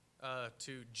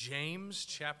to James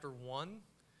chapter 1.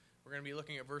 We're going to be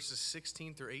looking at verses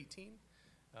 16 through 18.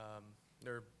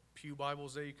 There are pew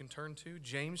Bibles there you can turn to.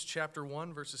 James chapter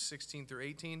 1, verses 16 through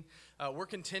 18. We're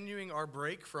continuing our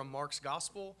break from Mark's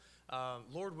Gospel.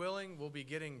 Lord willing, we'll be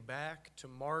getting back to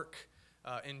Mark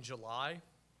in July.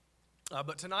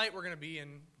 But tonight we're going to be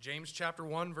in James chapter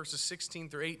 1, verses 16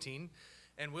 through 18,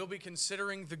 and we'll be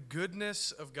considering the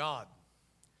goodness of God.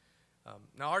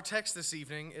 Now our text this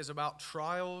evening is about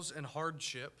trials and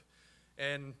hardship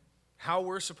and how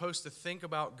we're supposed to think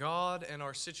about God and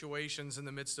our situations in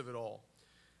the midst of it all.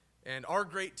 And our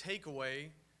great takeaway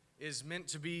is meant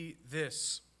to be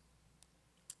this.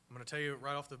 I'm going to tell you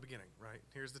right off the beginning, right?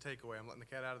 Here's the takeaway. I'm letting the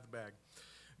cat out of the bag.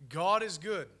 God is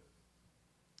good.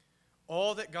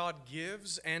 All that God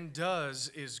gives and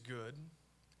does is good.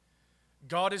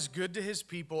 God is good to his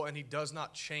people, and he does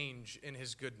not change in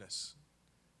his goodness.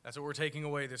 That's what we're taking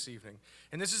away this evening.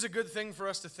 And this is a good thing for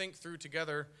us to think through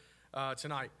together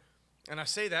tonight. And I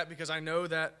say that because I know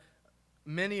that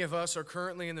many of us are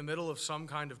currently in the middle of some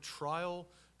kind of trial,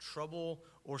 trouble,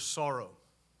 or sorrow.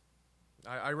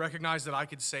 I recognize that I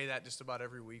could say that just about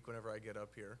every week whenever I get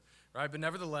up here, right? But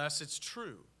nevertheless, it's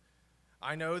true.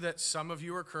 I know that some of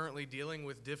you are currently dealing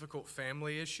with difficult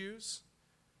family issues,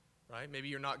 right? Maybe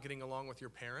you're not getting along with your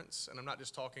parents, and I'm not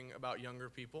just talking about younger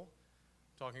people.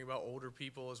 I'm talking about older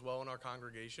people as well in our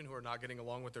congregation who are not getting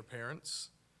along with their parents.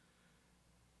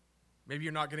 Maybe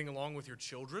you're not getting along with your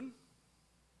children.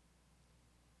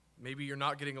 Maybe you're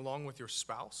not getting along with your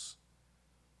spouse.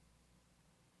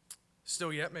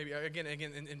 Still yet, maybe, again,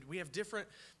 and we have different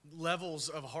levels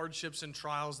of hardships and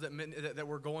trials that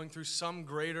we're going through, some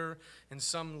greater and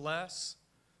some less,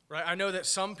 right? I know that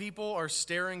some people are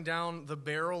staring down the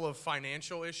barrel of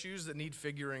financial issues that need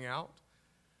figuring out.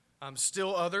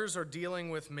 Still others are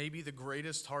dealing with maybe the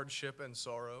greatest hardship and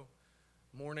sorrow,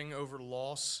 mourning over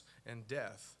loss and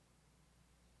death.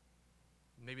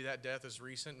 Maybe that death is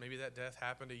recent. Maybe that death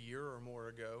happened a year or more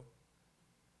ago.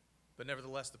 But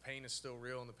nevertheless, the pain is still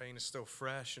real and the pain is still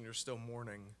fresh and you're still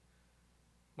mourning.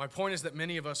 My point is that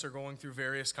many of us are going through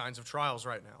various kinds of trials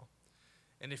right now.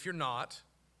 And if you're not,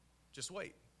 just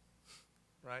wait,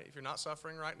 right? If you're not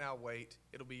suffering right now, wait.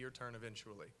 It'll be your turn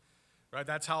eventually, right?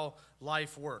 That's how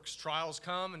life works. Trials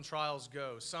come and trials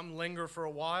go. Some linger for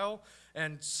a while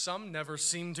and some never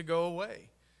seem to go away.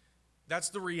 That's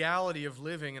the reality of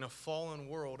living in a fallen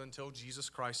world until Jesus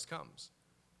Christ comes.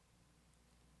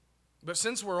 But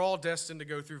since we're all destined to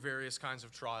go through various kinds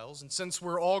of trials, and since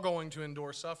we're all going to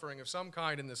endure suffering of some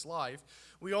kind in this life,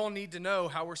 we all need to know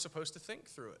how we're supposed to think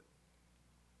through it,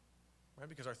 right?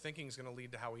 Because our thinking is going to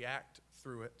lead to how we act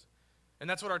through it. And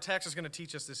that's what our text is going to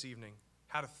teach us this evening,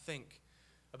 how to think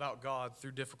about God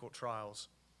through difficult trials.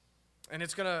 And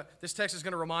this text is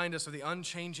going to remind us of the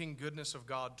unchanging goodness of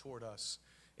God toward us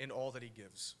in all that he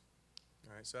gives.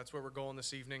 All right, so that's where we're going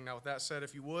this evening. Now, with that said,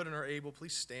 if you would and are able,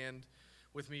 please stand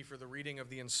with me for the reading of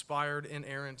the inspired,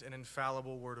 inerrant, and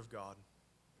infallible Word of God.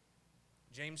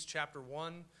 James chapter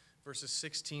 1, verses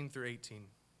 16 through 18.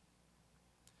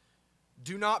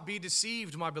 Do not be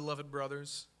deceived, my beloved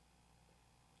brothers.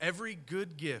 Every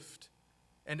good gift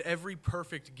and every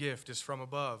perfect gift is from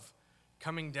above,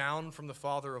 coming down from the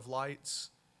Father of lights,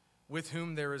 with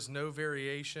whom there is no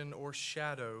variation or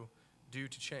shadow due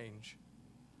to change.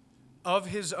 Of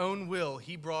his own will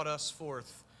he brought us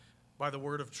forth by the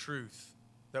word of truth,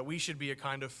 that we should be a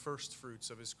kind of first fruits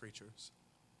of his creatures.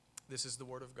 This is the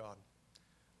word of God.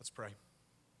 Let's pray.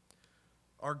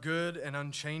 Our good and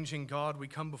unchanging God, we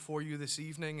come before you this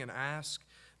evening and ask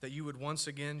that you would once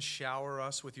again shower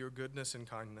us with your goodness and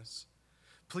kindness.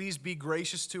 Please be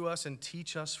gracious to us and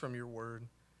teach us from your word.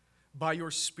 By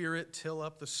your Spirit, till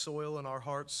up the soil in our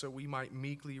hearts so we might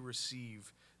meekly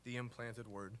receive the implanted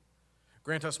word.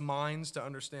 Grant us minds to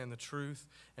understand the truth,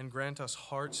 and grant us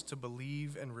hearts to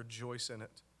believe and rejoice in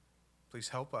it. Please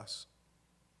help us.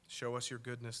 Show us your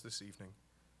goodness this evening.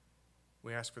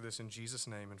 We ask for this in Jesus'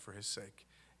 name and for his sake.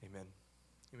 Amen.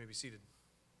 You may be seated.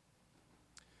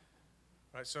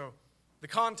 All right, so the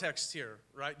context here,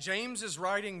 right? James is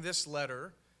writing this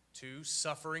letter to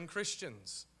suffering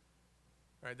Christians.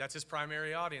 Right, that's his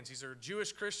primary audience. These are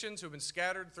Jewish Christians who have been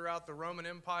scattered throughout the Roman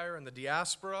Empire and the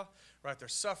diaspora. Right, they're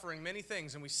suffering many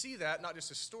things, and we see that not just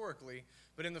historically,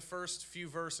 but in the first few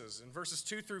verses. In verses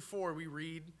 2 through 4, we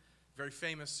read very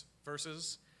famous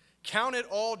verses. Count it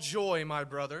all joy, my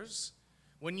brothers,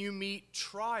 when you meet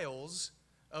trials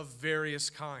of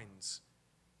various kinds.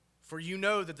 For you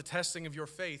know that the testing of your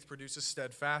faith produces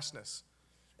steadfastness.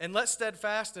 And let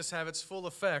steadfastness have its full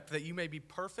effect, that you may be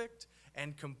perfect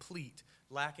and complete,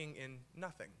 lacking in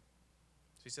nothing.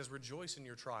 So he says, rejoice in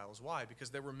your trials. Why? Because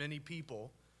there were many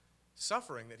people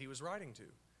suffering that he was writing to.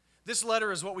 This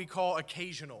letter is what we call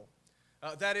occasional.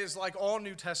 That is, like all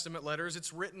New Testament letters,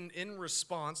 it's written in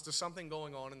response to something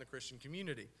going on in the Christian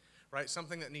community, right?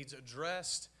 Something that needs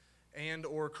addressed and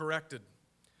or corrected.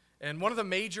 And one of the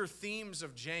major themes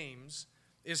of James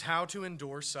is how to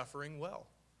endure suffering well,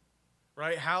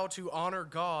 right? How to honor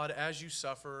God as you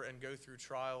suffer and go through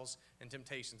trials and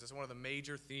temptations. That's one of the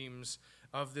major themes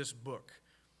of this book.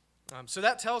 So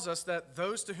that tells us that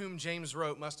those to whom James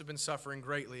wrote must have been suffering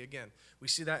greatly. Again, we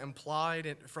see that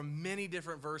implied from many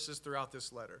different verses throughout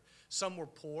this letter. Some were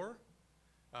poor,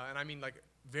 and I mean like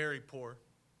very poor,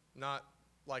 not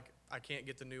like I can't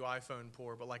get the new iPhone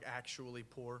poor, but like actually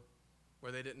poor,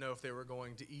 where they didn't know if they were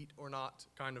going to eat or not,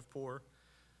 kind of poor.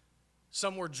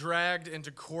 Some were dragged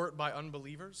into court by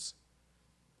unbelievers,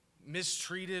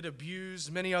 mistreated,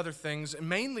 abused, many other things,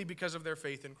 mainly because of their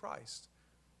faith in Christ.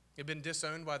 They'd been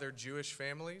disowned by their Jewish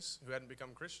families who hadn't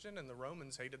become Christian, and the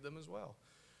Romans hated them as well,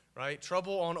 right?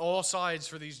 Trouble on all sides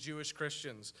for these Jewish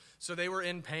Christians. So they were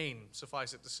in pain,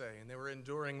 suffice it to say, and they were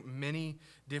enduring many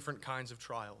different kinds of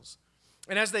trials.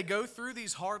 And as they go through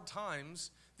these hard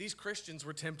times, these Christians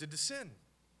were tempted to sin.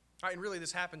 Right? And really,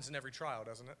 this happens in every trial,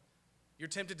 doesn't it? You're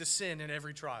tempted to sin in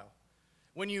every trial.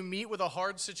 When you meet with a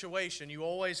hard situation, you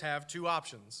always have two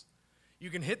options. You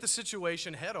can hit the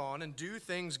situation head on and do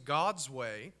things God's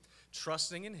way,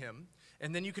 trusting in Him,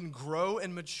 and then you can grow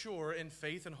and mature in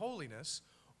faith and holiness,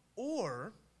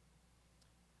 or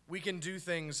we can do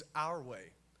things our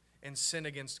way and sin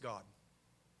against God.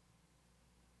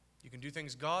 You can do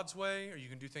things God's way, or you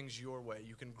can do things your way.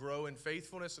 You can grow in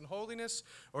faithfulness and holiness,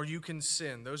 or you can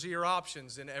sin. Those are your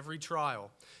options in every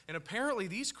trial. And apparently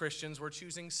these Christians were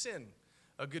choosing sin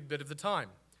a good bit of the time.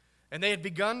 And they had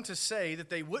begun to say that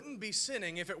they wouldn't be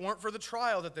sinning if it weren't for the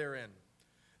trial that they're in.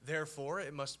 Therefore,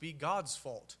 it must be God's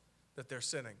fault that they're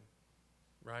sinning,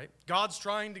 right? God's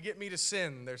trying to get me to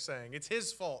sin, they're saying. It's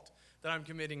His fault that I'm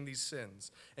committing these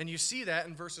sins. And you see that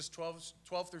in verses 12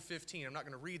 through 15. I'm not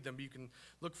going to read them, but you can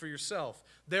look for yourself.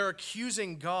 They're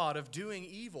accusing God of doing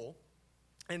evil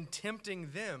and tempting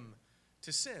them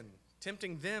to sin,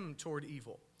 tempting them toward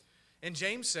evil. And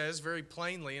James says very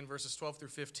plainly in verses 12 through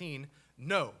 15,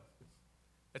 no,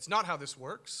 it's not how this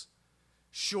works.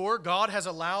 Sure, God has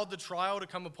allowed the trial to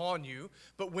come upon you,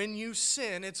 but when you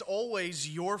sin, it's always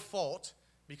your fault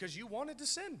because you wanted to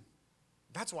sin.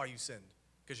 That's why you sinned,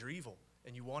 because you're evil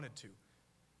and you wanted to.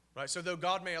 Right? So though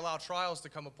God may allow trials to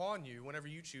come upon you, whenever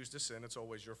you choose to sin, it's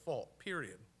always your fault,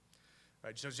 period.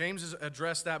 Right? So James has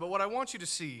addressed that, but what I want you to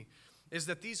see is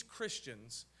that these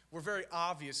Christians were very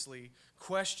obviously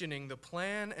questioning the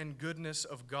plan and goodness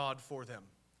of God for them.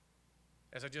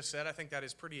 As I just said, I think that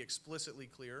is pretty explicitly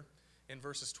clear in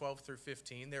verses 12 through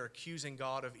 15. They're accusing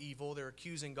God of evil. They're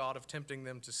accusing God of tempting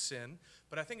them to sin.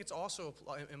 But I think it's also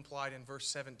implied in verse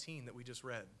 17 that we just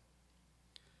read.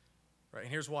 Right, and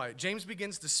here's why. James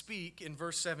begins to speak in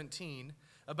verse 17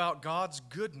 about God's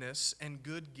goodness and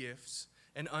good gifts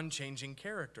and unchanging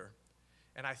character.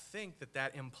 And I think that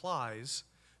that implies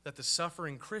that the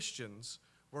suffering Christians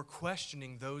were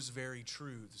questioning those very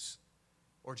truths,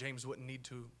 or James wouldn't need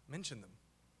to mention them.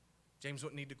 James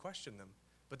wouldn't need to question them.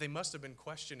 But they must have been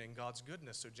questioning God's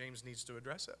goodness, so James needs to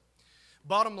address it.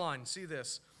 Bottom line, see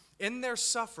this. In their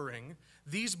suffering,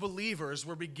 these believers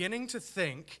were beginning to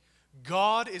think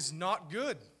God is not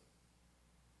good,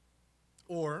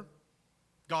 or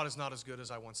God is not as good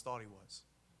as I once thought He was,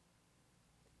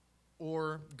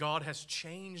 or God has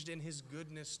changed in His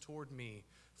goodness toward me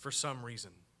for some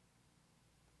reason,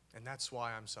 and that's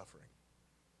why I'm suffering.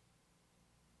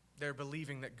 They're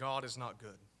believing that God is not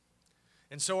good.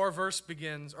 And so our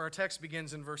text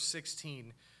begins in verse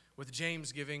 16 with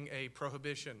James giving a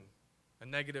prohibition, a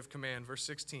negative command. Verse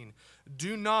 16,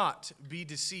 do not be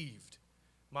deceived,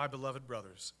 my beloved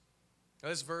brothers. Now,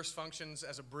 this verse functions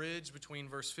as a bridge between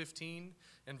verse 15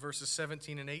 and verses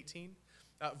 17 and 18.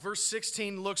 Verse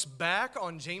 16 looks back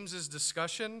on James's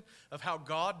discussion of how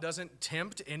God doesn't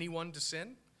tempt anyone to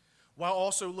sin, while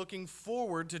also looking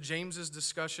forward to James's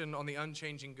discussion on the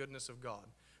unchanging goodness of God.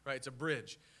 Right? It's a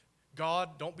bridge.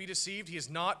 God, don't be deceived. He is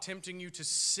not tempting you to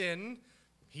sin.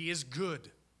 He is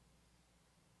good.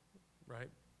 Right?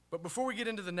 But before we get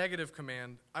into the negative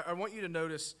command, I want you to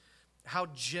notice how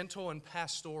gentle and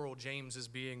pastoral James is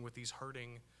being with these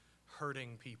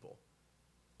hurting people.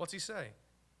 What's he say?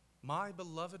 My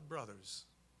beloved brothers.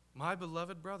 My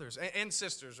beloved brothers. And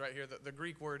sisters right here. The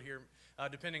Greek word here,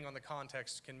 depending on the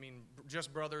context, can mean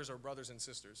just brothers or brothers and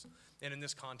sisters. And in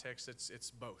this context, it's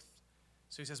both.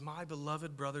 So he says, my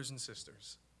beloved brothers and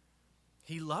sisters.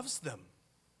 He loves them.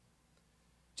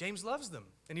 James loves them,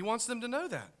 and he wants them to know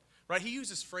that. Right? He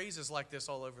uses phrases like this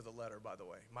all over the letter, by the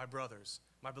way. My brothers,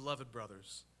 my beloved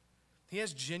brothers. He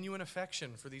has genuine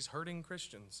affection for these hurting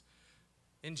Christians.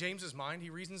 In James's mind, he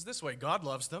reasons this way. God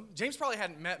loves them. James probably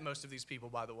hadn't met most of these people,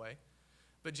 by the way.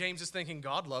 But James is thinking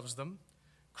God loves them.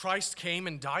 Christ came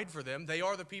and died for them. They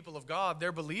are the people of God.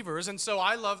 They're believers. And so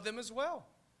I love them as well.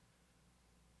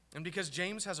 And because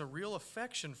James has a real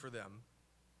affection for them,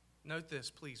 note this,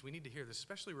 please. We need to hear this,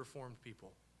 especially Reformed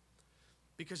people.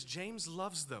 Because James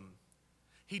loves them,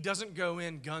 he doesn't go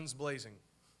in guns blazing.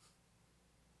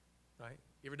 Right?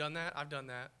 You ever done that? I've done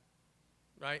that.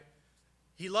 Right?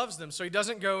 He loves them, so he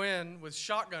doesn't go in with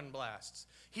shotgun blasts.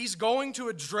 He's going to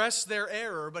address their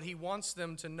error, but he wants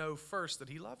them to know first that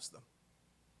he loves them.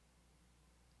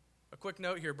 A quick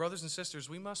note here, brothers and sisters,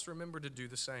 we must remember to do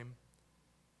the same.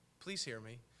 Please hear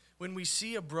me. When we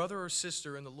see a brother or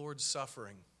sister in the Lord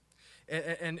suffering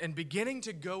and beginning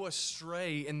to go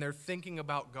astray in their thinking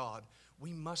about God,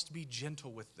 we must be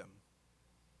gentle with them.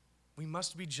 We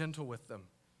must be gentle with them.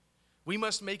 We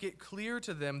must make it clear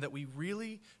to them that we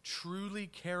really, truly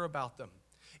care about them.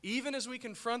 Even as we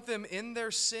confront them in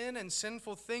their sin and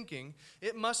sinful thinking,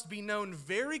 it must be known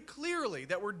very clearly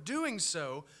that we're doing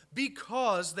so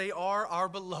because they are our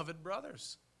beloved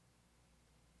brothers.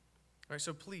 All right,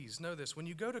 so please know this. When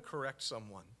you go to correct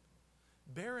someone,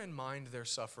 bear in mind their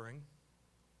suffering.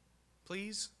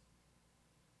 Please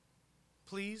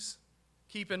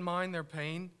keep in mind their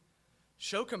pain.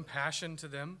 Show compassion to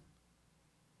them.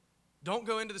 Don't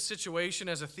go into the situation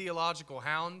as a theological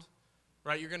hound,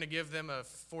 right? You're going to give them a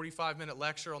 45-minute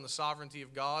lecture on the sovereignty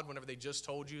of God whenever they just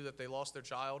told you that they lost their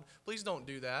child. Please don't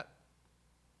do that.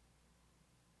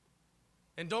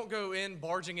 And don't go in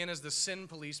barging in as the sin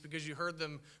police because you heard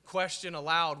them question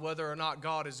aloud whether or not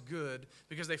God is good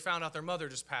because they found out their mother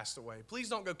just passed away. Please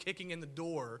don't go kicking in the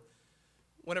door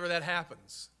whenever that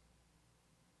happens.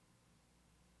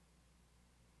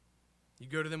 You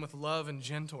go to them with love and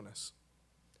gentleness.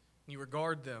 You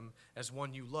regard them as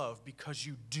one you love because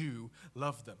you do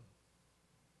love them.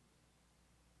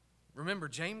 Remember,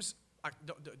 James,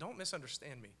 don't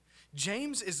misunderstand me.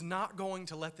 James is not going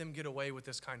to let them get away with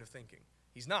this kind of thinking.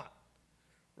 He's not,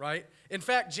 right? In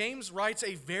fact, James writes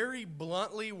a very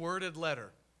bluntly worded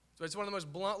letter. So it's one of the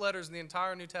most blunt letters in the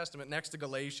entire New Testament next to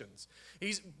Galatians.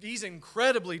 He's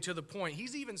incredibly to the point.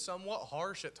 He's even somewhat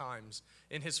harsh at times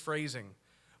in his phrasing.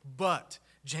 But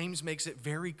James makes it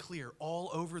very clear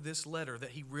all over this letter that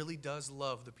he really does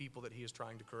love the people that he is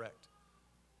trying to correct.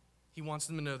 He wants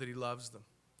them to know that he loves them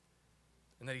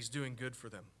and that he's doing good for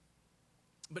them.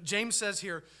 But James says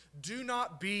here, do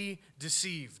not be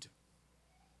deceived.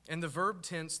 And the verb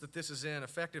tense that this is in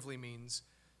effectively means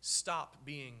stop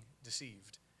being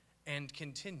deceived and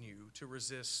continue to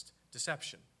resist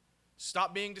deception.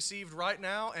 Stop being deceived right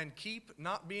now and keep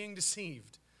not being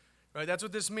deceived. Right? That's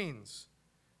what this means.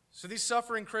 So these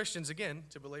suffering Christians, again,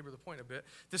 to belabor the point a bit,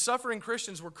 the suffering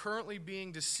Christians were currently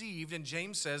being deceived, and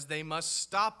James says they must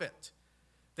stop it.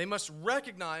 They must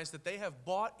recognize that they have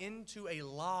bought into a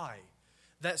lie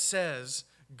that says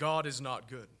God is not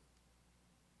good.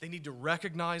 They need to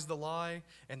recognize the lie,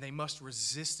 and they must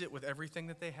resist it with everything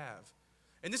that they have.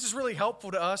 And this is really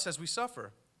helpful to us as we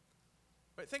suffer.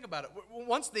 Right, think about it.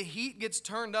 Once the heat gets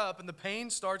turned up and the pain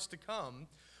starts to come,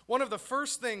 one of the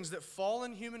first things that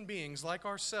fallen human beings like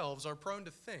ourselves are prone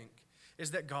to think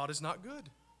is that God is not good.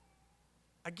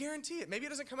 I guarantee it. Maybe it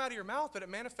doesn't come out of your mouth, but it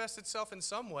manifests itself in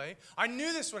some way. I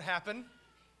knew this would happen.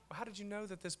 Well, how did you know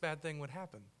that this bad thing would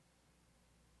happen?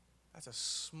 That's a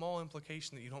small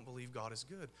implication that you don't believe God is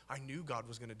good. I knew God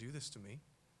was going to do this to me.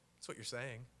 That's what you're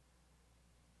saying.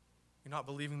 You're not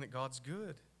believing that God's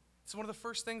good. It's one of the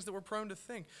first things that we're prone to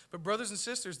think. But brothers and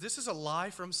sisters, this is a lie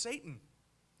from Satan.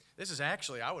 This is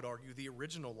actually, I would argue, the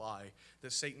original lie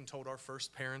that Satan told our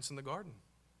first parents in the garden.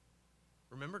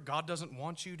 Remember, God doesn't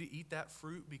want you to eat that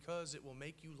fruit because it will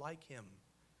make you like him.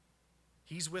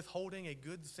 He's withholding a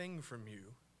good thing from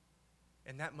you,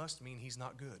 and that must mean he's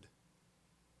not good.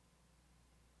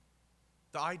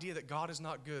 The idea that God is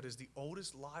not good is the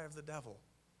oldest lie of the devil.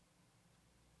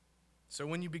 So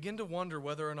when you begin to wonder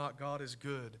whether or not God is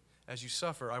good as you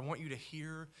suffer, I want you to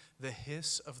hear the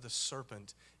hiss of the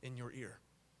serpent in your ear.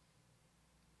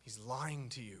 He's lying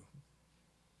to you.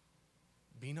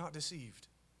 Be not deceived.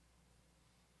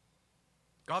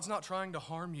 God's not trying to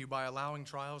harm you by allowing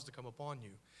trials to come upon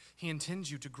you. He intends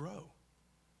you to grow.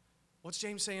 What's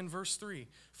James say in verse 3?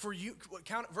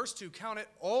 Verse 2, count it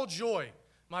all joy,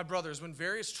 my brothers, when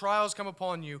various trials come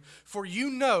upon you. For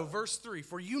you know, verse 3,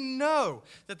 for you know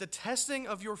that the testing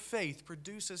of your faith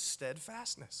produces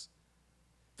steadfastness.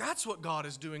 That's what God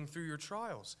is doing through your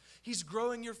trials. He's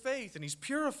growing your faith and he's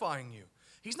purifying you.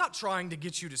 He's not trying to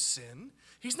get you to sin.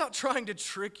 He's not trying to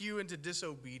trick you into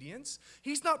disobedience.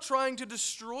 He's not trying to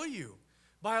destroy you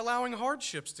by allowing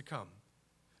hardships to come.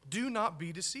 Do not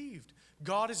be deceived.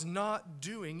 God is not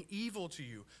doing evil to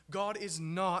you. God is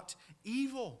not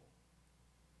evil.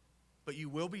 But you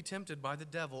will be tempted by the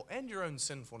devil and your own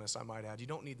sinfulness, I might add. You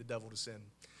don't need the devil to sin,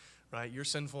 right? You're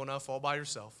sinful enough all by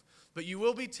yourself. But you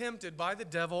will be tempted by the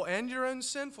devil and your own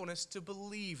sinfulness to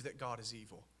believe that God is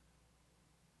evil.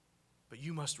 But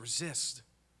you must resist.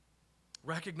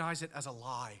 Recognize it as a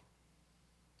lie,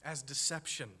 as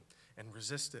deception, and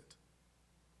resist it.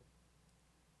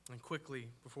 And quickly,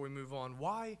 before we move on,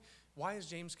 why is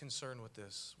James concerned with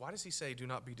this? Why does he say, do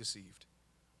not be deceived?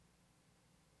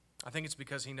 I think it's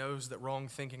because he knows that wrong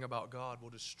thinking about God will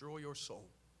destroy your soul.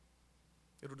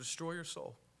 It will destroy your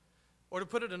soul. Or to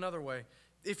put it another way,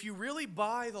 if you really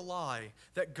buy the lie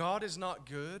that God is not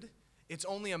good, it's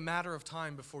only a matter of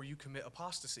time before you commit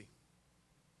apostasy.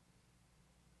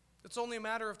 It's only a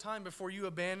matter of time before you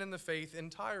abandon the faith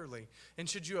entirely. And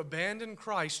should you abandon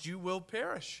Christ, you will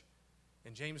perish.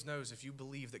 And James knows if you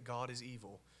believe that God is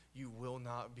evil, you will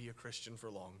not be a Christian for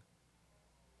long.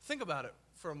 Think about it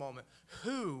for a moment.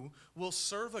 Who will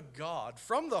serve a God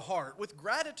from the heart with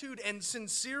gratitude and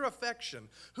sincere affection?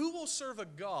 Who will serve a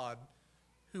God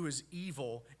who is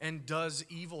evil and does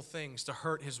evil things to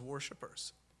hurt his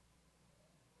worshipers?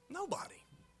 Nobody.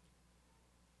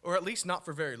 Or at least not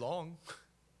for very long.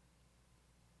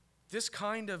 This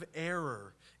kind of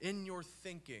error in your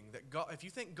thinking, that God, if you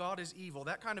think God is evil,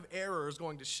 that kind of error is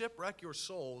going to shipwreck your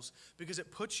souls because it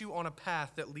puts you on a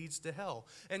path that leads to hell.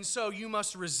 And so you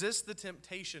must resist the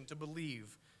temptation to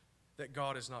believe that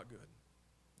God is not good.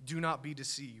 Do not be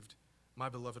deceived, my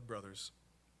beloved brothers.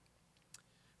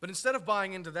 But instead of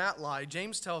buying into that lie,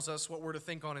 James tells us what we're to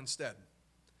think on instead.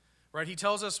 Right? He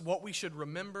tells us what we should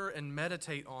remember and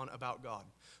meditate on about God.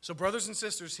 So brothers and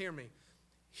sisters, hear me.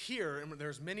 Here, and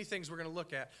there's many things we're going to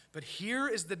look at, but here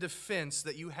is the defense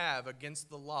that you have against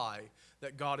the lie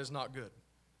that God is not good.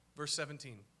 Verse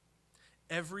 17,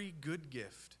 every good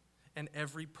gift and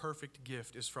every perfect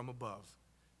gift is from above,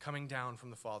 coming down from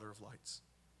the Father of lights.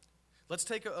 Let's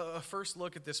take a first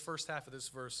look at this first half of this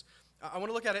verse. I want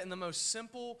to look at it in the most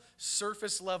simple,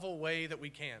 surface level way that we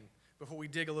can before we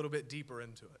dig a little bit deeper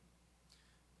into it.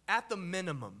 At the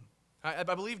minimum, I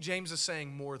believe James is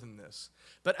saying more than this.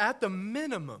 But at the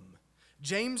minimum,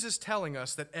 James is telling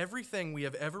us that everything we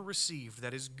have ever received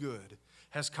that is good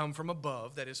has come from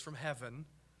above, that is from heaven,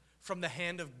 from the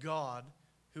hand of God,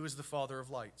 who is the Father of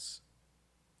lights.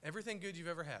 Everything good you've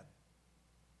ever had.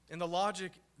 And the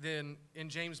logic then in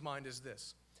James' mind is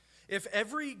this. If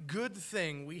every good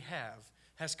thing we have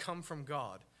has come from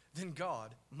God, then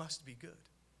God must be good.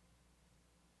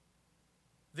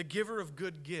 The giver of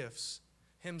good gifts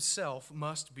himself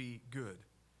must be good.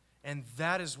 And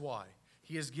that is why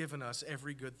he has given us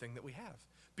every good thing that we have.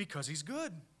 Because he's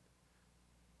good.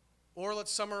 Or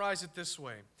let's summarize it this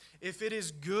way. If it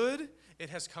is good,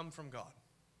 it has come from God.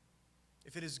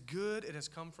 If it is good, it has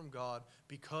come from God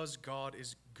because God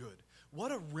is good.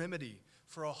 What a remedy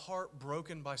for a heart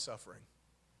broken by suffering.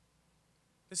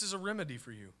 This is a remedy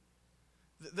for you.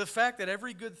 The fact that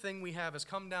every good thing we have has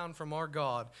come down from our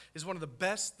God is one of the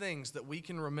best things that we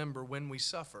can remember when we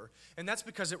suffer. And that's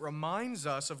because it reminds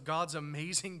us of God's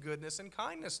amazing goodness and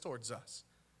kindness towards us.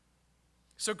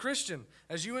 So Christian,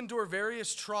 as you endure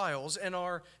various trials and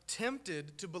are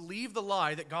tempted to believe the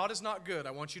lie that God is not good,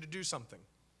 I want you to do something.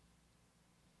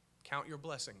 Count your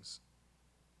blessings,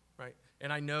 right?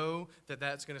 And I know that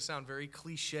that's going to sound very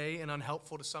cliche and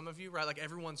unhelpful to some of you, right? Like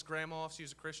everyone's grandma, if she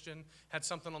was a Christian, had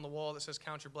something on the wall that says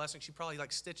count your blessings. She probably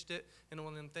like stitched it into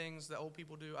one of them things that old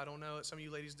people do. I don't know. Some of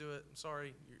you ladies do it. I'm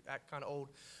sorry. You act kind of old.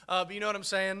 But you know what I'm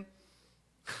saying?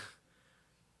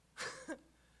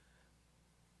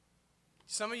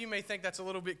 Some of you may think that's a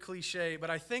little bit cliche,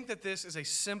 but I think that this is a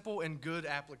simple and good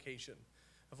application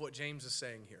of what James is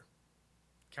saying here.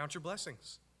 Count your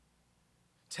blessings.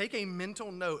 Take a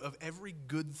mental note of every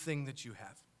good thing that you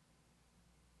have.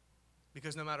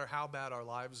 Because no matter how bad our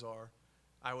lives are,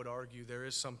 I would argue there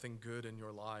is something good in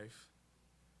your life.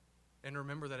 And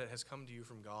remember that it has come to you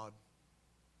from God.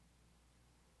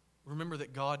 Remember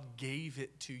that God gave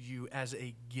it to you as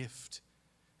a gift.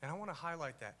 And I want to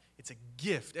highlight that. It's a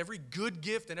gift. Every good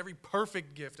gift and every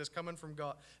perfect gift has come from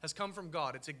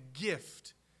God. It's a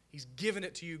gift. He's given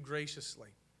it to you graciously.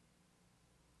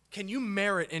 Can you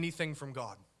merit anything from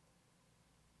God?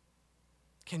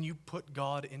 Can you put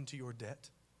God into your debt?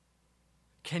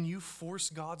 Can you force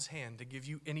God's hand to give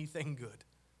you anything good?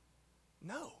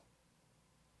 No.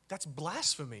 That's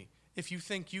blasphemy if you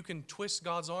think you can twist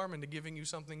God's arm into giving you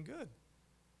something good.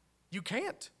 You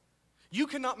can't. You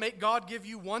cannot make God give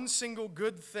you one single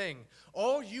good thing.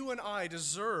 All you and I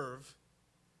deserve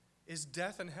is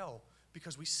death and hell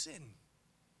because we sin.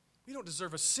 We don't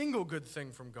deserve a single good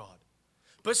thing from God.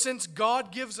 But since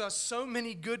God gives us so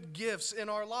many good gifts in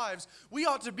our lives, we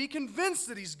ought to be convinced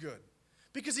that He's good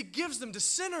because He gives them to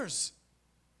sinners.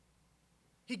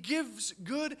 He gives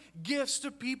good gifts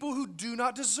to people who do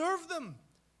not deserve them.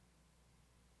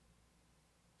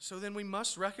 So then we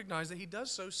must recognize that He does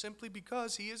so simply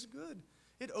because He is good.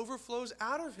 It overflows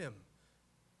out of Him.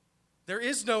 There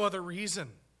is no other reason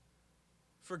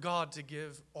for God to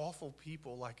give awful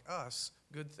people like us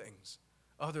good things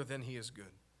other than He is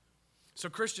good. So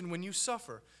Christian, when you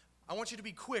suffer, I want you to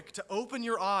be quick to open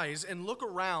your eyes and look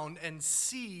around and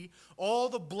see all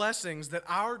the blessings that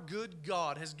our good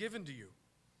God has given to you.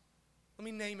 Let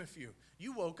me name a few.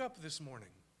 You woke up this morning.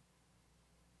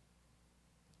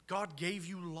 God gave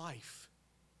you life.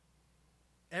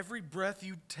 Every breath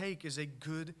you take is a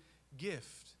good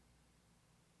gift.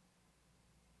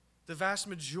 The vast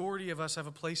majority of us have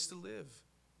a place to live.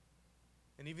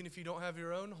 And even if you don't have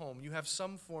your own home, you have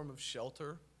some form of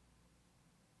shelter.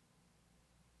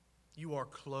 You are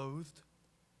clothed.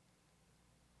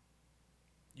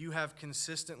 You have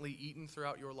consistently eaten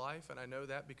throughout your life, and I know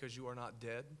that because you are not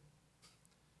dead.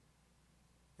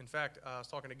 In fact, I was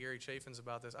talking to Gary Chaffins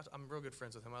about this. I'm real good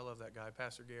friends with him. I love that guy,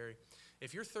 Pastor Gary.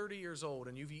 If you're 30 years old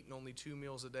and you've eaten only 2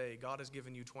 meals a day, God has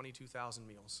given you 22,000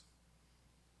 meals.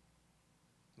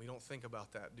 We don't think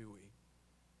about that, do we?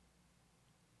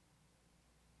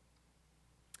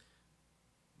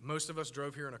 Most of us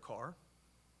drove here in a car,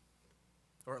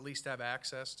 or at least have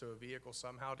access to a vehicle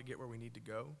somehow to get where we need to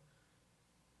go.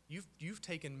 You've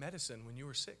taken medicine when you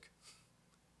were sick.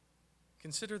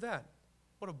 Consider that.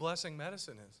 What a blessing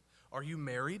medicine is. Are you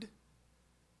married?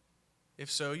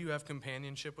 If so, you have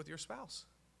companionship with your spouse.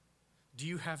 Do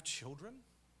you have children?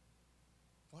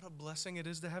 What a blessing it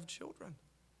is to have children.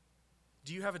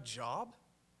 Do you have a job?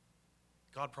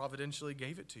 God providentially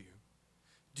gave it to you.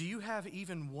 Do you have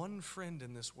even one friend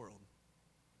in this world?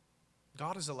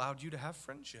 God has allowed you to have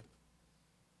friendship.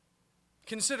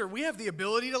 Consider, we have the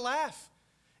ability to laugh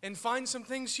and find some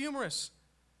things humorous.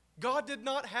 God did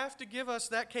not have to give us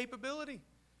that capability.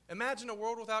 Imagine a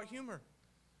world without humor.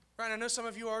 Right? I know some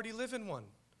of you already live in one,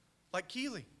 like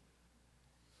Keeley.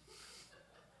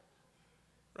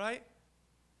 Right?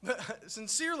 But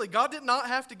sincerely, God did not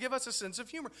have to give us a sense of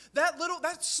humor.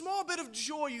 That small bit of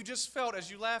joy you just felt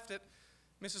as you laughed at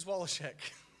Mrs. Wallachek,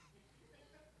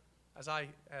 as I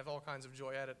have all kinds of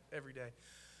joy at it every day.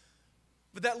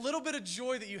 But that little bit of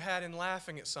joy that you had in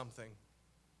laughing at something,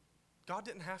 God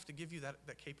didn't have to give you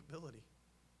that capability.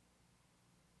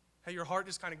 Hey, your heart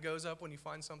just kind of goes up when you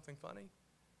find something funny.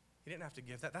 He didn't have to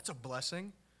give that. That's a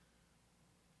blessing.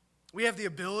 We have the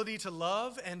ability to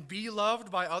love and be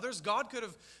loved by others. God could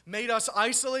have made us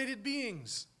isolated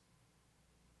beings.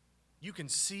 You can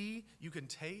see, you can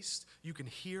taste, you can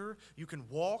hear, you can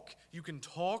walk, you can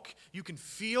talk, you can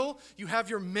feel, you have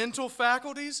your mental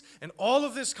faculties, and all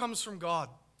of this comes from God.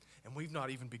 And we've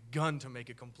not even begun to make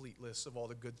a complete list of all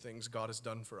the good things God has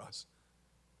done for us.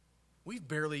 We've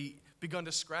barely begun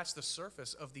to scratch the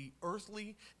surface of the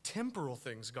earthly, temporal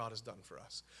things God has done for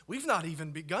us. We've not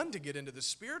even begun to get into the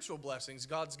spiritual blessings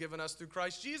God's given us through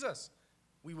Christ Jesus.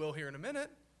 We will here in a minute.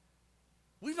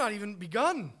 We've not even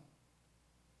begun.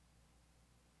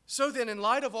 So then, in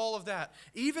light of all of that,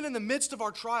 even in the midst of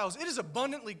our trials, it is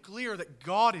abundantly clear that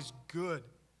God is good.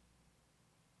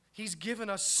 He's given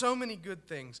us so many good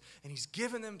things, and He's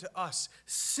given them to us,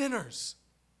 sinners,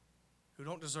 who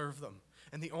don't deserve them.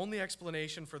 And the only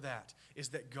explanation for that is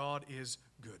that God is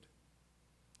good.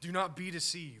 Do not be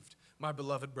deceived, my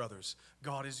beloved brothers.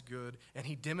 God is good, and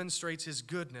He demonstrates His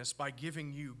goodness by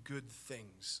giving you good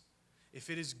things. If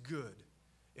it is good,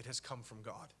 it has come from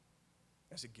God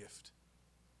as a gift.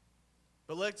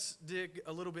 But let's dig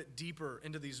a little bit deeper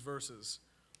into these verses,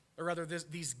 or rather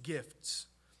these gifts.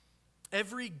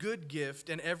 Every good gift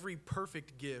and every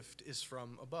perfect gift is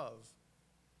from above.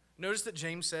 Notice that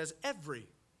James says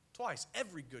twice,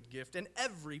 every good gift and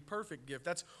every perfect gift.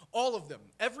 That's all of them.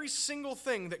 Every single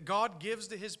thing that God gives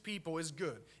to His people is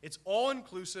good. It's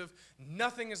all-inclusive.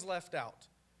 Nothing is left out.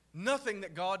 Nothing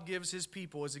that God gives His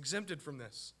people is exempted from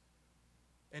this.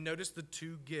 And notice the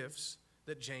two gifts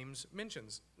that James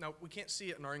mentions. Now, we can't see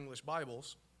it in our English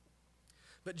Bibles,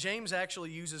 but James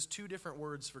actually uses two different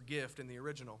words for gift in the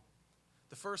original.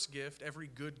 The first gift, every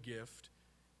good gift,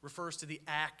 refers to the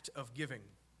act of giving.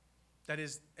 That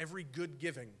is, every good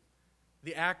giving.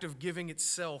 The act of giving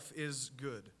itself is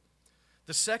good.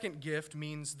 The second gift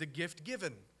means the gift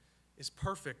given is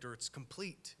perfect or it's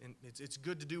complete, and it's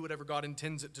good to do whatever God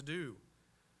intends it to do.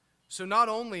 So not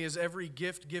only is every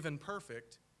gift given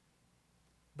perfect,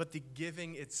 but the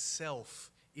giving itself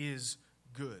is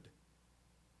good.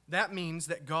 That means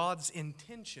that God's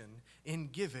intention in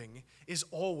giving is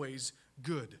always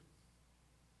good.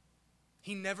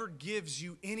 He never gives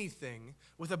you anything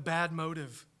with a bad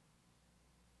motive.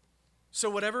 So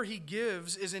whatever he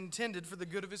gives is intended for the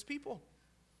good of his people.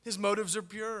 His motives are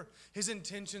pure. His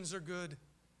intentions are good.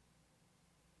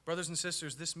 Brothers and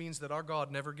sisters, this means that our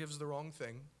God never gives the wrong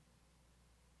thing,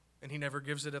 and he never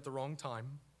gives it at the wrong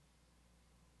time,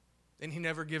 and he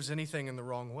never gives anything in the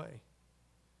wrong way.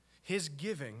 His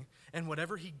giving and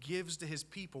whatever he gives to his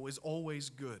people is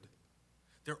always good.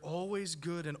 They're always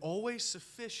good and always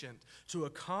sufficient to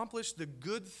accomplish the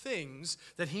good things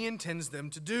that he intends them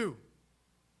to do.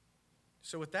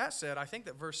 So with that said, I think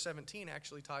that verse 17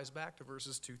 actually ties back to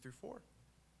verses 2 through 4.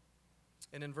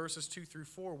 And in verses 2 through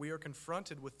 4, we are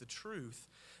confronted with the truth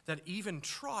that even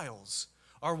trials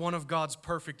are one of God's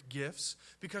perfect gifts,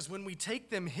 because when we take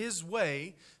them his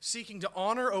way, seeking to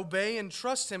honor, obey, and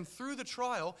trust him through the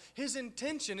trial, his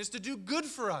intention is to do good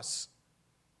for us,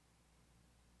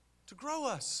 to grow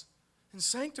us and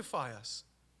sanctify us.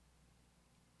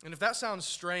 And if that sounds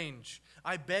strange,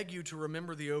 I beg you to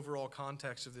remember the overall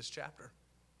context of this chapter.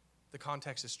 The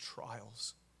context is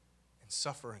trials and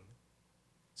suffering.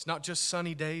 It's not just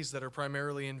sunny days that are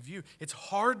primarily in view. It's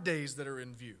hard days that are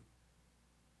in view.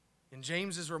 And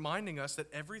James is reminding us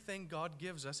that everything God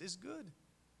gives us is good.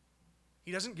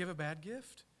 He doesn't give a bad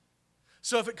gift.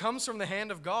 So if it comes from the hand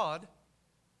of God,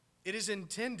 it is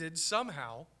intended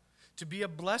somehow to be a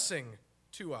blessing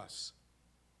to us.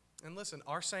 And listen,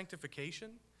 our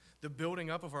sanctification, the building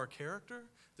up of our character,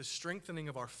 the strengthening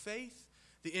of our faith,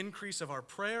 the increase of our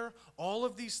prayer, all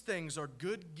of these things are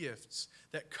good gifts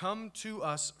that come to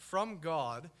us from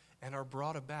God and are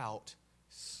brought about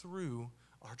through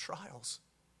our trials.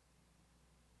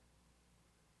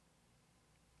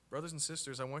 Brothers and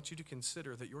sisters, I want you to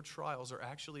consider that your trials are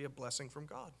actually a blessing from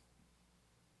God.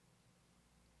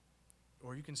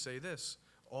 Or you can say this: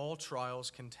 all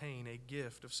trials contain a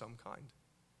gift of some kind.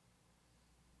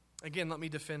 Again, let me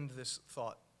defend this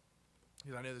thought,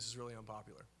 because I know this is really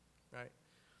unpopular, right?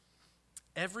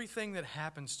 Everything that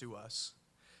happens to us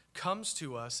comes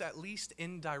to us at least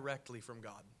indirectly from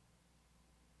God.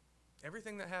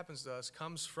 Everything that happens to us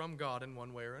comes from God in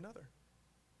one way or another.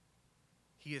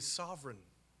 He is sovereign.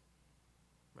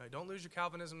 Right? Don't lose your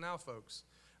Calvinism now, folks.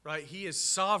 Right? He is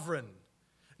sovereign.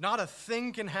 Not a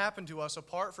thing can happen to us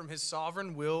apart from his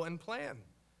sovereign will and plan.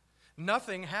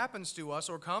 Nothing happens to us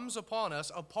or comes upon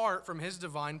us apart from his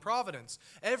divine providence.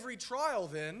 Every trial,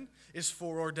 then, is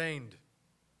foreordained.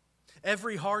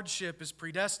 Every hardship is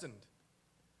predestined.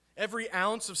 Every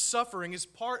ounce of suffering is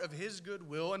part of his good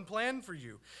will and plan for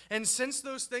you. And since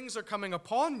those things are coming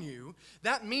upon you,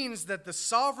 that means that the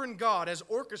sovereign God has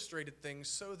orchestrated things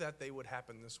so that they would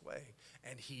happen this way.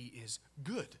 And he is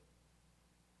good.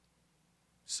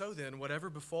 So then, whatever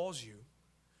befalls you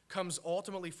comes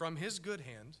ultimately from his good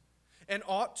hand and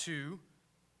ought to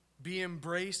be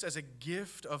embraced as a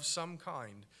gift of some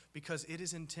kind, because it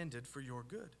is intended for your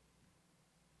good.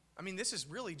 I mean, this is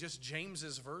really just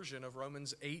James's version of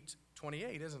Romans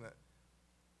 8:28, isn't it?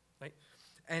 Right?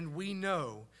 And we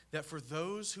know that for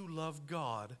those who love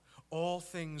God, all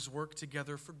things work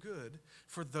together for good,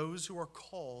 for those who are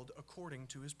called according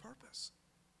to his purpose.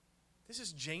 This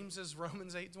is James's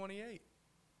Romans 8:28.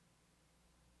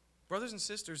 Brothers and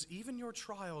sisters, even your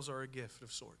trials are a gift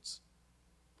of sorts.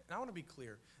 And I want to be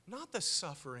clear, not the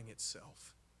suffering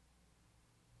itself.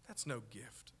 That's no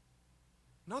gift.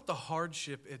 Not the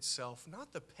hardship itself,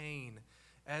 not the pain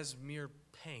as mere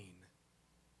pain,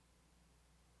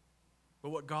 but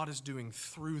what God is doing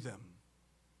through them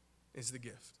is the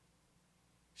gift.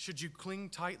 Should you cling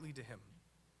tightly to him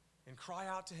and cry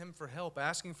out to him for help,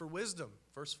 asking for wisdom,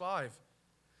 verse 5,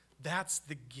 that's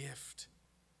the gift.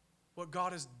 What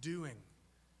God is doing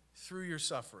through your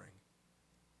suffering,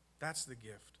 that's the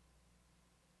gift.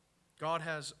 God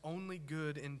has only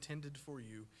good intended for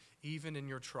you, even in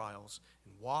your trials.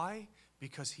 And why?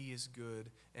 Because he is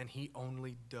good, and he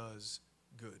only does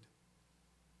good.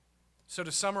 So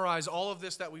to summarize all of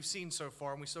this that we've seen so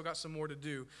far, and we still got some more to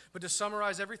do, but to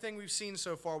summarize everything we've seen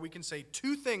so far, we can say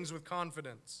two things with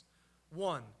confidence.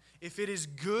 One, if it is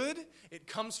good, it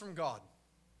comes from God.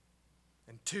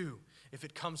 And two, if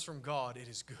it comes from God, it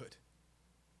is good.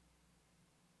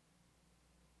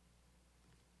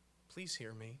 Please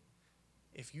hear me.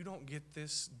 If you don't get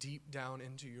this deep down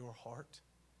into your heart,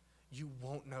 you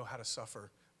won't know how to suffer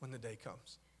when the day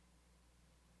comes.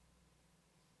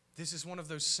 This is one of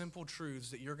those simple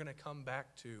truths that you're going to come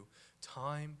back to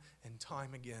time and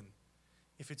time again.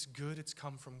 If it's good, it's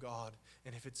come from God.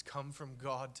 And if it's come from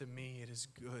God to me, it is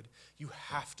good. You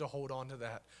have to hold on to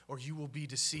that, or you will be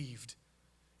deceived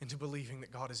into believing that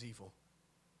God is evil.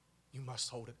 You must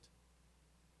hold it.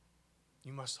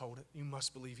 You must hold it. You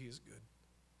must believe he is good.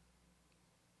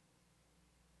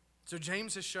 So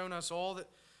James has shown us all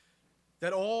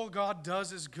that all God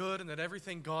does is good and that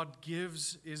everything God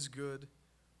gives is good.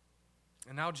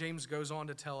 And now James goes on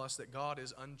to tell us that God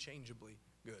is unchangeably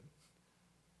good.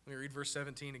 Let me read verse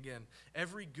 17 again.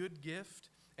 Every good gift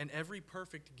and every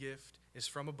perfect gift is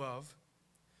from above,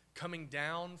 coming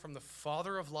down from the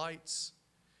Father of lights,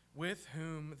 with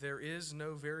whom there is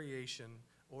no variation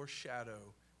or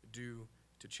shadow due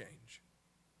to change.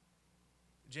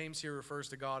 James here refers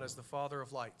to God as the Father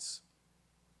of lights.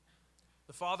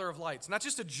 The Father of lights. Not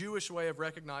just a Jewish way of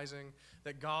recognizing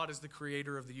that God is the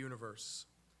creator of the universe.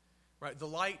 Right? The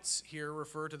lights here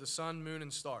refer to the sun, moon,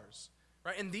 and stars.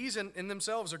 Right? And these in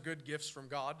themselves are good gifts from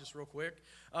God, just real quick.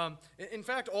 In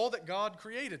fact, all that God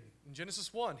created, in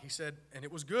Genesis 1, he said, and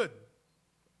it was good.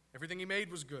 Everything he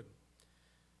made was good.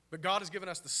 But God has given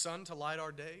us the sun to light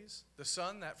our days. The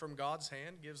sun that from God's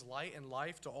hand gives light and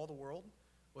life to all the world.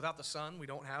 Without the sun, we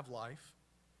don't have life.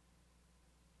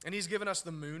 And he's given us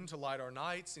the moon to light our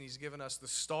nights, and he's given us the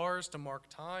stars to mark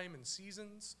time and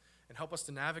seasons and help us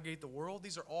to navigate the world.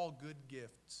 These are all good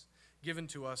gifts given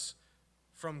to us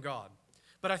from God.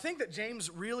 But I think that James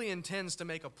really intends to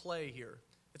make a play here.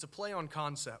 It's a play on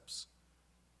concepts.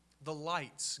 The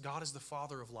lights, God is the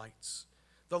Father of lights.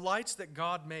 The lights that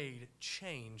God made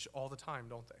change all the time,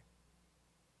 don't they?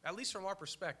 At least from our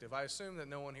perspective. I assume that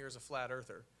no one here is a flat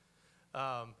earther.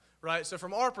 Right? So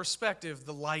from our perspective,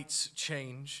 the lights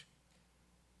change.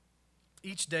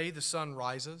 Each day the sun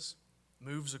rises,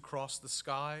 moves across the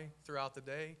sky throughout the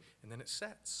day, and then it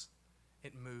sets.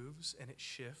 It moves and it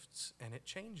shifts and it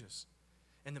changes.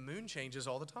 And the moon changes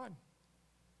all the time.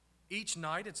 Each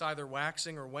night it's either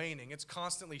waxing or waning. It's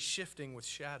constantly shifting with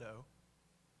shadow.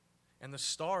 And the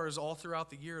stars, all throughout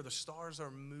the year, the stars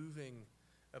are moving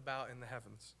about in the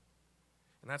heavens.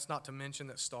 And that's not to mention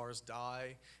that stars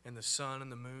die and the sun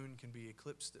and the moon can be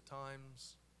eclipsed at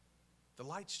times. The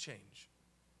lights change.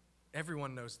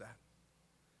 Everyone knows that.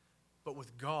 But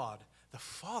with God, the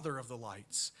Father of the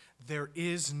lights, there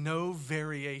is no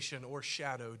variation or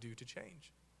shadow due to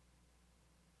change.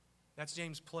 That's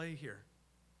James' play here.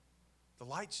 The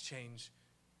lights change,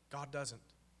 God doesn't.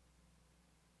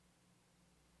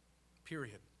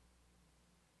 Period.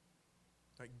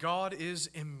 Right? God is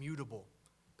immutable.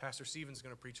 Pastor Stephen's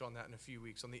going to preach on that in a few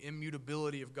weeks, on the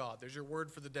immutability of God. There's your word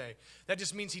for the day. That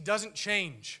just means he doesn't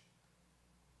change.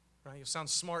 Right? You sound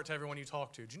smart to everyone you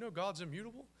talk to. Do you know God's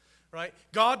immutable? Right?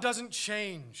 God doesn't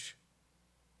change.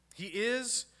 He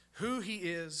is who he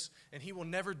is, and he will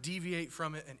never deviate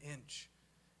from it an inch.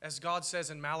 As God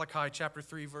says in Malachi chapter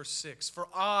 3, verse 6, "For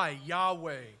I,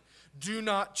 Yahweh, do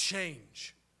not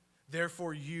change.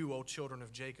 Therefore you, O children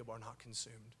of Jacob, are not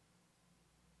consumed."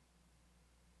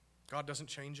 God doesn't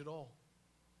change at all.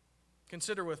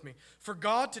 Consider with me. For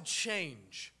God to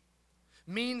change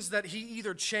means that he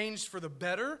either changed for the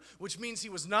better, which means he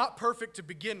was not perfect to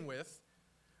begin with,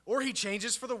 or he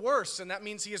changes for the worse, and that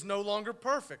means he is no longer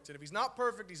perfect. And if he's not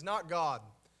perfect, he's not God.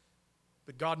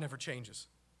 But God never changes.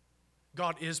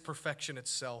 God is perfection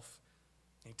itself.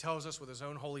 He tells us with his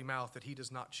own holy mouth that he does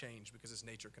not change because his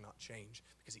nature cannot change,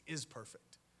 because he is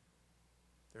perfect.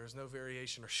 There is no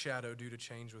variation or shadow due to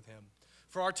change with him.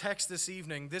 For our text this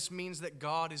evening, this means that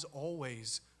God is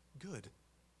always good.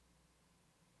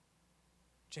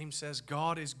 James says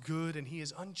God is good and he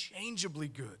is unchangeably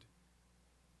good.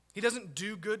 He doesn't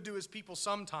do good to his people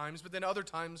sometimes, but then other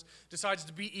times decides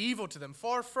to be evil to them.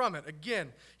 Far from it.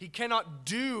 Again, he cannot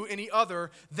do any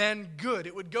other than good.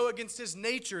 It would go against his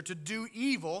nature to do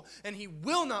evil, and he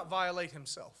will not violate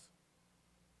himself.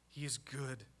 He is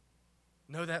good.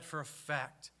 Know that for a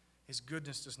fact. His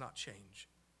goodness does not change.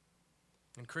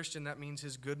 And Christian, that means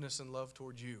his goodness and love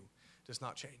toward you does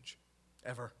not change.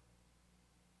 Ever.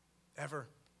 Ever.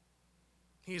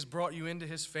 He has brought you into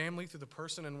his family through the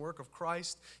person and work of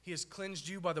Christ. He has cleansed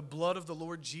you by the blood of the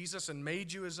Lord Jesus and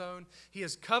made you his own. He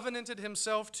has covenanted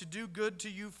himself to do good to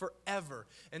you forever,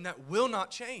 and that will not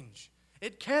change.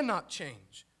 It cannot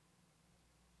change.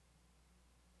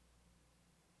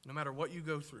 No matter what you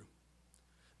go through,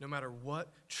 no matter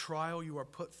what trial you are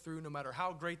put through, no matter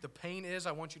how great the pain is,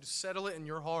 I want you to settle it in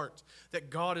your heart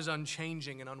that God is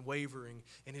unchanging and unwavering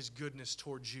in his goodness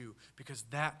towards you, because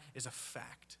that is a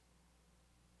fact.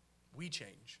 We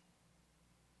change.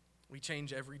 We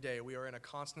change every day. We are in a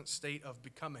constant state of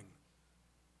becoming.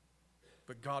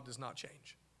 But God does not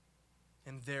change.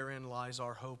 And therein lies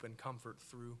our hope and comfort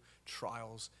through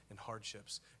trials and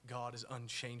hardships. God is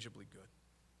unchangeably good.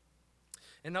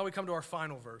 And now we come to our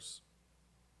final verse.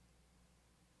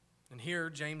 And here,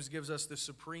 James gives us the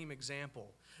supreme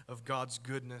example of God's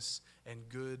goodness and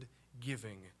good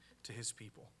giving to his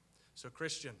people. So,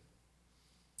 Christian,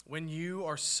 when you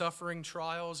are suffering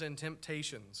trials and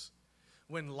temptations,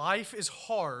 when life is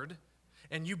hard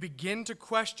and you begin to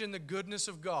question the goodness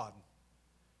of God,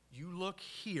 you look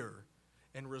here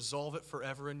and resolve it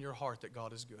forever in your heart that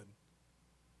God is good.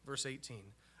 Verse 18,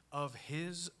 of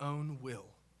his own will,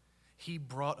 he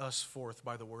brought us forth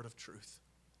by the word of truth.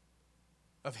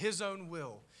 Of his own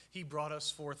will, he brought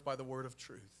us forth by the word of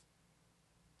truth.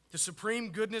 The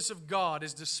supreme goodness of God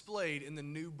is displayed in the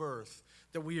new birth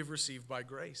that we have received by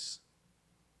grace.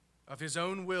 Of his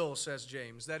own will, says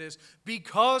James, that is,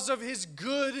 because of his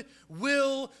good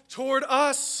will toward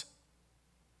us.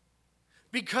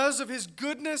 Because of his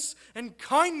goodness and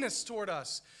kindness toward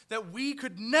us that we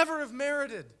could never have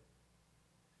merited.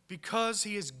 Because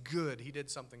he is good, he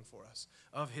did something for us.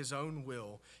 Of his own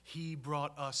will, he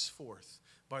brought us forth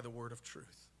by the word of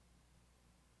truth.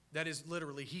 That is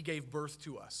literally, he gave birth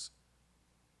to us.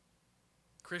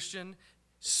 Christian,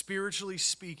 spiritually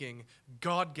speaking,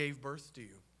 God gave birth to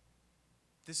you.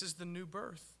 This is the new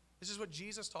birth. This is what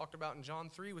Jesus talked about in John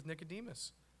 3 with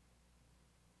Nicodemus.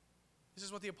 This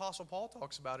is what the Apostle Paul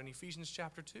talks about in Ephesians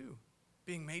chapter 2,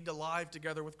 being made alive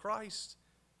together with Christ.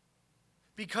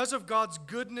 Because of God's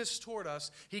goodness toward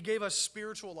us, he gave us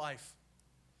spiritual life.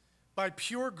 By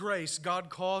pure grace, God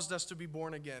caused us to be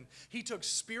born again. He took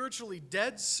spiritually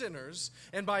dead sinners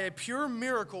and by a pure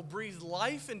miracle breathed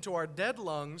life into our dead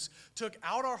lungs, took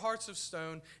out our hearts of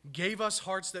stone, gave us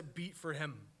hearts that beat for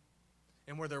him.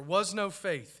 And where there was no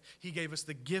faith, he gave us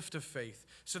the gift of faith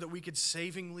so that we could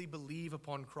savingly believe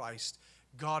upon Christ.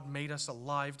 God made us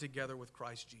alive together with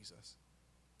Christ Jesus.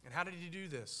 And how did he do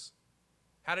this?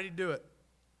 How did he do it?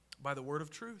 By the word of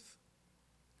truth.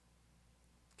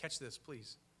 Catch this,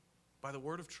 please. By the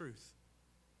word of truth.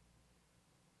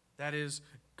 That is,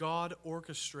 God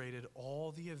orchestrated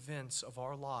all the events of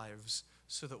our lives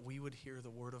so that we would hear the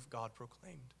word of God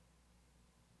proclaimed.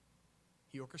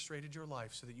 He orchestrated your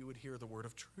life so that you would hear the word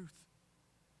of truth.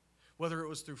 Whether it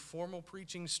was through formal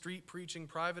preaching, street preaching,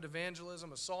 private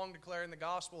evangelism, a song declaring the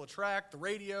gospel, a tract, the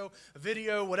radio, a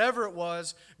video, whatever it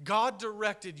was, God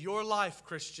directed your life,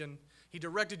 Christian. He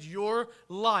directed your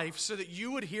life so that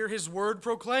you would hear his word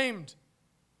proclaimed.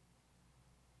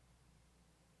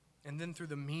 And then through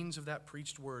the means of that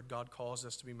preached word, God caused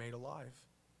us to be made alive.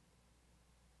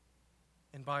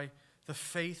 And by the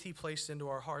faith he placed into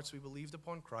our hearts, we believed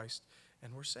upon Christ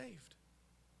and were saved.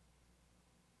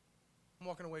 I'm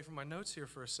walking away from my notes here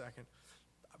for a second.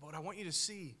 But I want you to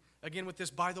see, again with this,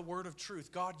 by the word of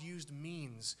truth, God used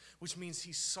means, which means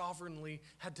he sovereignly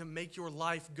had to make your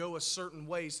life go a certain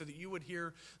way so that you would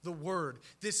hear the word.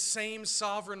 This same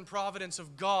sovereign providence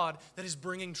of God that is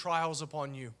bringing trials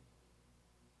upon you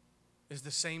is the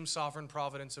same sovereign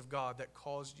providence of God that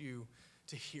caused you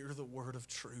to hear the word of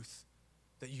truth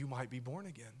that you might be born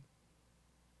again.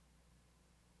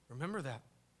 Remember that.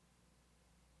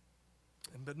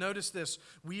 But notice this,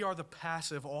 we are the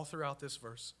passive all throughout this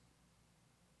verse.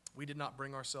 We did not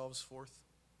bring ourselves forth.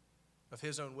 Of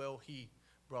his own will, he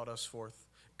brought us forth.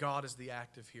 God is the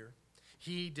active here.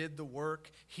 He did the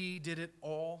work. He did it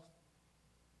all.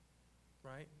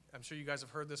 Right? I'm sure you guys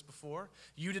have heard this before.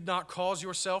 You did not cause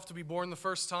yourself to be born the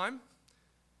first time.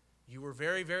 You were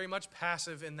very, very much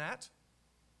passive in that.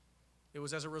 It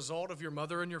was as a result of your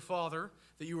mother and your father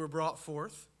that you were brought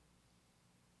forth.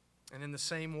 And in the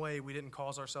same way, we didn't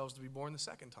cause ourselves to be born the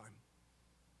second time.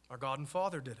 Our God and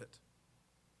Father did it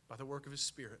by the work of his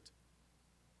Spirit.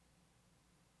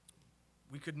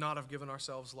 We could not have given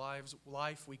ourselves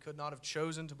life. We could not have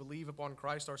chosen to believe upon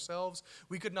Christ ourselves.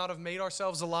 We could not have made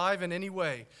ourselves alive in any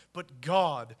way. But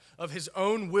God, of his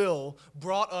own will,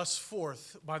 brought us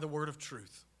forth by the word of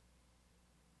truth.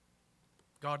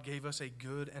 God gave us a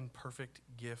good and perfect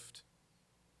gift.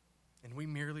 And we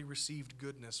merely received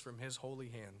goodness from his holy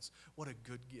hands. What a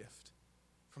good gift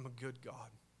from a good God,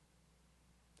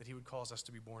 that he would cause us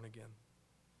to be born again.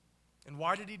 And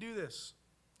why did he do this?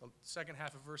 The second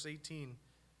half of verse 18,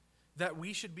 that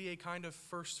we should be a kind of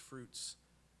first fruits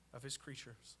of his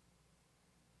creatures.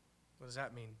 What does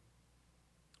that mean?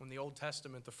 In the Old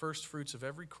Testament, the first fruits of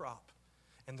every crop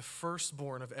and the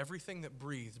firstborn of everything that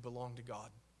breathed belonged to God.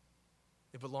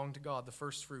 It belonged to God, the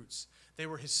first fruits. They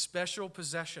were his special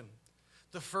possession.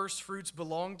 The first fruits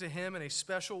belonged to him in a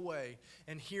special way.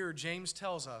 And here James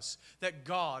tells us that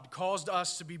God caused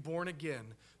us to be born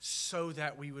again so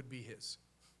that we would be his.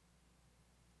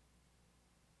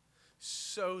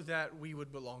 so that we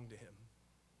would belong to him.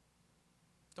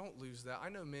 Don't lose that. I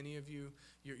know many of you,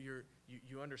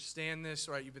 you understand this,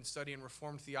 right? You've been studying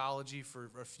Reformed theology for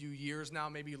a few years now,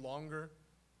 maybe longer.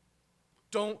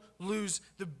 Don't lose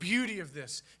the beauty of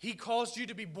this. He caused you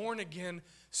to be born again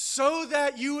so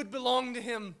that you would belong to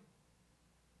him.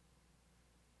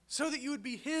 So that you would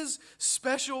be his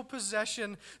special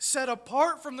possession, set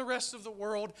apart from the rest of the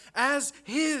world as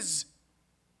his.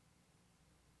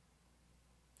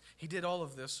 He did all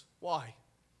of this. Why?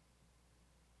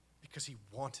 Because he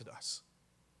wanted us.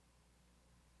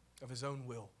 Of his own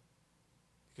will.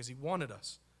 Because he wanted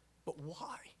us. But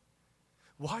why?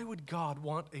 Why would God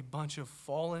want a bunch of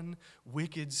fallen,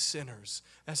 wicked sinners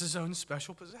as his own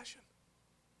special possession?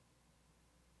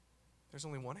 There's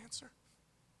only one answer.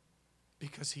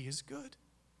 Because he is good.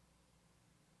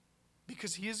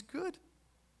 Because he is good.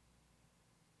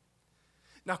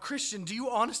 Now, Christian, do you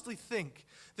honestly think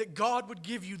that God would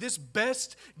give you this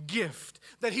best gift,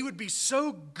 that he would be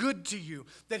so good to you,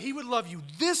 that he would love you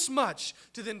this much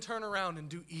to then turn around and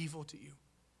do evil to you?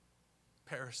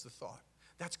 Perish the thought.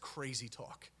 That's crazy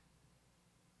talk.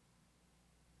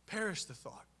 Perish the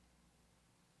thought.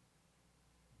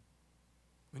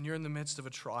 When you're in the midst of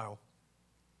a trial,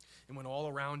 and when all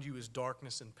around you is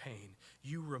darkness and pain,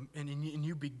 and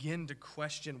you begin to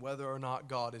question whether or not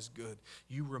God is good,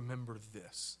 you remember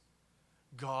this.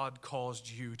 God caused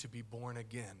you to be born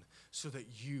again so that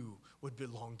you would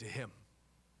belong to him.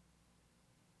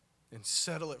 And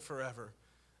settle it forever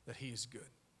that he is good.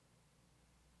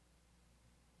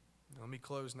 Now, let me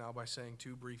close now by saying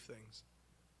two brief things.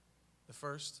 The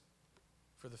first,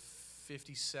 for the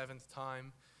 57th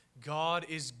time, God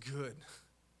is good.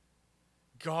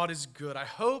 God is good. I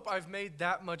hope I've made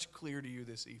that much clear to you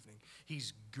this evening.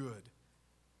 He's good.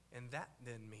 And that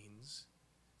then means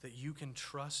that you can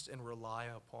trust and rely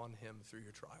upon him through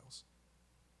your trials.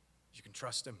 You can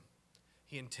trust him.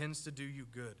 He intends to do you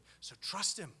good. So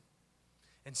trust him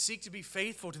and seek to be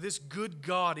faithful to this good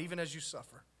God even as you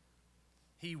suffer.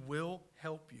 He will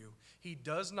help you. He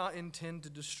does not intend to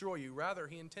destroy you. Rather,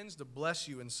 he intends to bless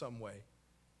you in some way.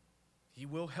 He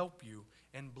will help you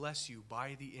and bless you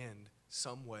by the end,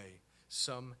 some way,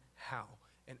 somehow.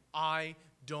 And I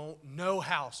don't know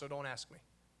how, so don't ask me.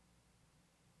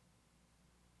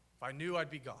 If I knew,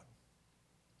 I'd be God.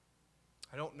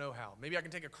 I don't know how. Maybe I can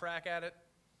take a crack at it,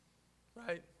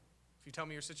 right? If you tell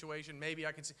me your situation, maybe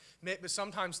I can see. But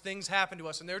sometimes things happen to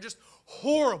us, and they're just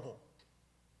horrible.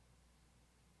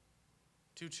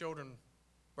 2 children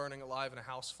burning alive in a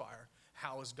house fire.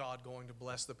 How is God going to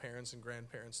bless the parents and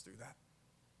grandparents through that?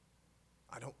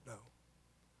 I don't know.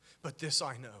 But this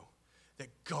I know, that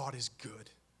God is good.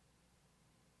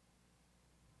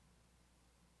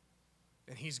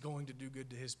 And he's going to do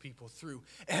good to his people through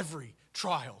every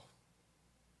trial.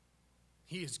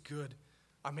 He is good.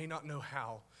 I may not know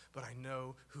how, but I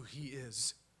know who he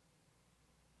is.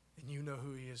 And you know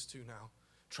who he is too now.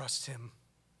 Trust him.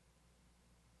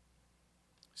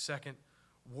 Second,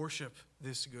 worship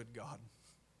this good God.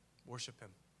 Worship him.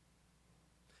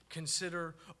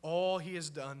 Consider all he has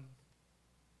done,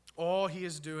 all he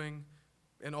is doing,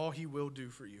 and all he will do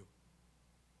for you.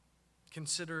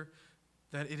 Consider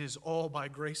that it is all by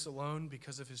grace alone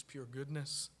because of his pure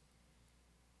goodness.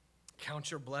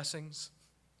 Count your blessings.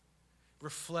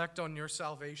 Reflect on your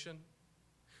salvation.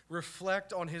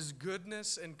 Reflect on his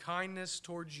goodness and kindness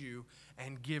towards you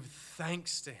and give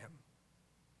thanks to him.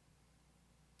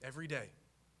 Every day,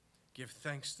 give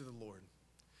thanks to the Lord,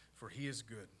 for he is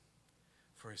good,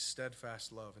 for his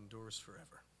steadfast love endures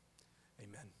forever.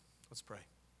 Amen. Let's pray.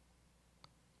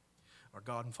 Our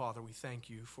God and Father, we thank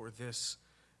you for this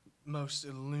most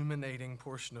illuminating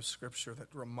portion of Scripture that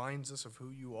reminds us of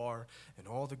who you are and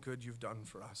all the good you've done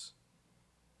for us.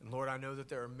 And Lord, I know that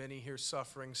there are many here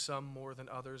suffering, some more than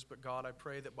others, but God, I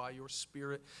pray that by your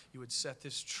Spirit you would set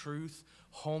this truth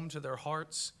home to their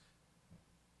hearts,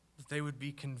 that they would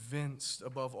be convinced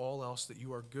above all else that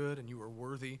you are good and you are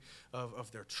worthy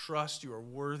of their trust, you are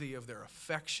worthy of their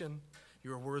affection,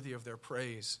 you are worthy of their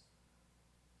praise.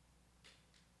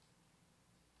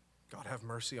 God, have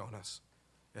mercy on us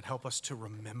and help us to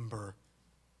remember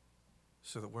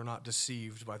so that we're not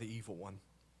deceived by the evil one.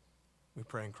 We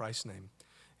pray in Christ's name.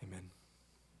 Amen.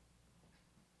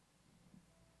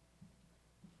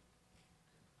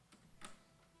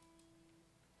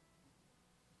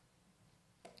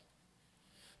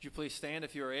 Would you please stand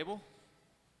if you are able?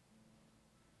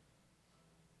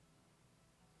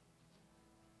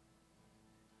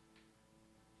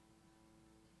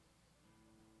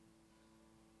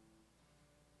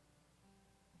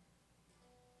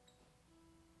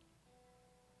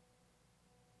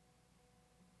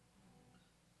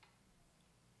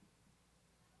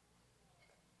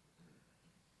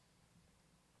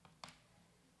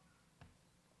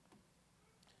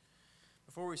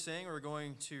 Before we sing, we're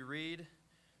going to read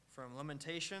from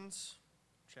Lamentations,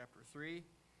 chapter 3,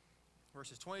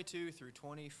 verses 22 through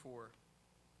 24.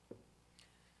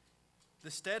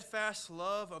 The steadfast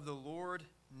love of the Lord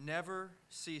never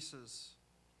ceases.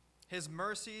 His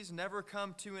mercies never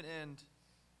come to an end.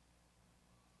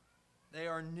 They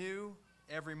are new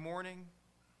every morning.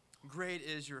 Great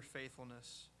is your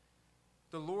faithfulness.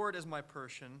 The Lord is my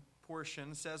portion,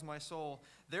 says my soul.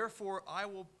 Therefore I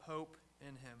will hope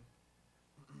in him.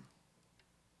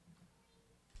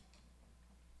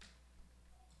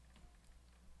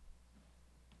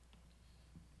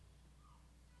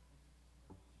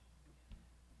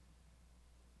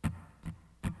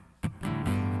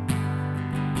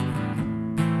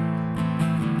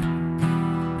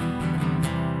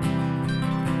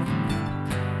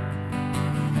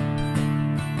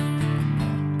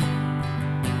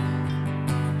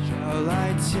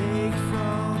 Take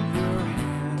from your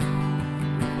hand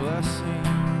your blessing.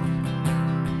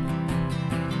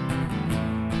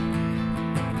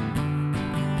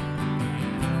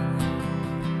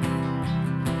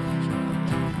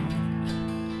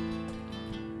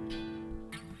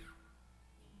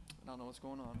 I don't know what's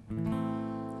going on.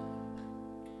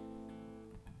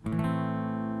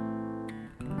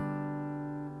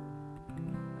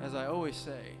 As I always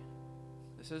say,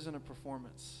 this isn't a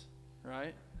performance,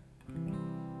 right?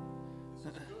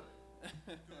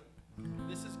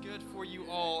 This is good for you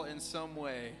all in some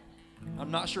way. I'm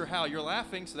not sure how. You're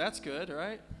laughing, so that's good,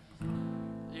 right?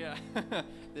 Yeah.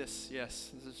 This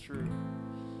is true.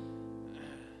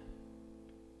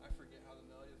 I forget how the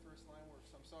melody of the first line works.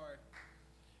 I'm sorry.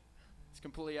 It's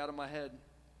completely out of my head.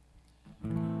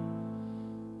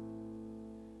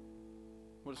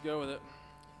 We'll just go with it.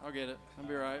 I'll get it. I'll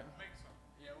be all right.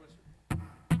 Yeah,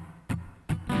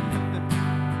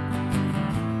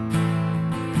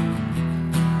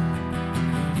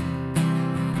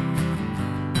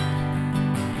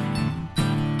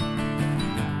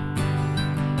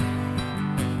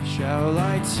 Shall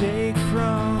I take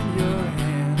from your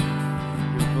hand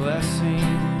your blessing?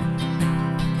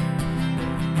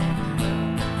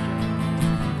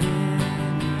 In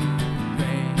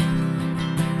vain.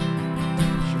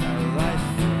 Shall I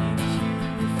thank you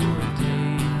for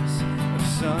days of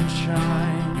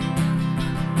sunshine,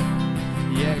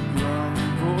 yet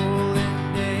grumble in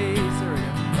days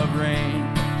of rain?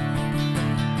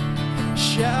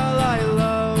 Shall I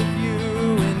love you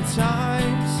in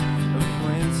times of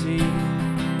plenty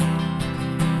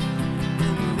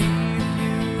and leave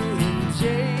you in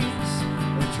days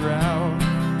of drought?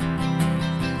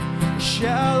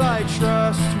 Shall I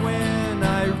trust when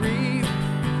I reap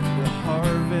the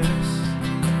harvest,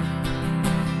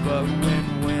 but when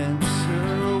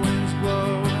winter winds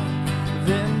blow,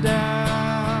 then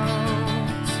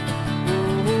doubt? Oh,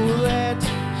 let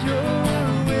your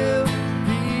will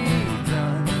be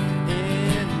done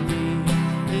in me.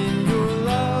 In your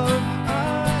love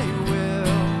I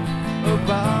will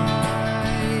abide.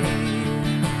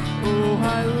 Oh, I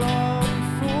long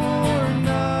for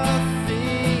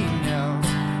nothing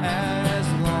else as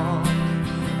long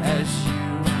as you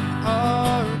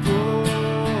are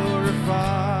glorified.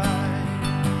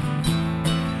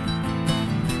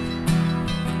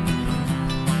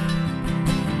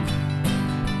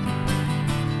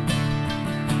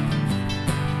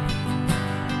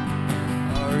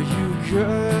 Are you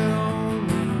good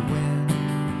only when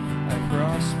I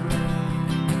prosper?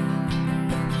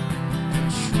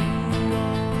 True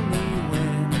only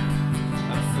when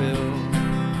I'm filled?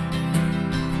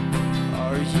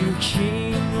 Are you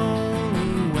king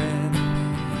only when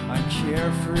I'm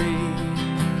carefree?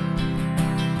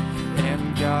 And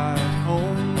God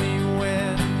only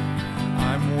when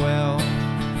I'm well?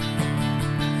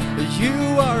 You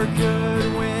are good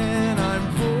when I'm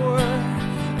poor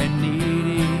and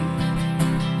needy.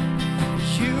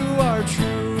 You are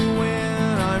true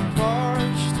when I'm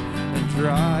parched and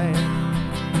dry.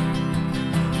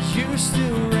 You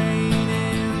still reign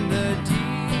in the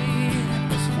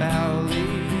deepest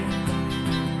valley.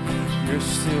 You're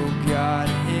still God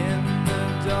in the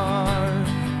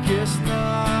darkest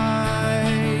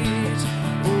night.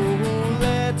 Oh,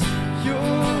 let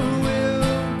your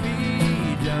will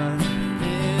be done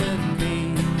in me.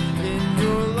 In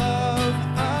your love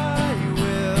I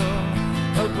will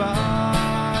abide.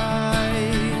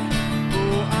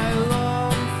 Oh, I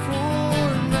long for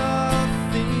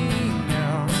nothing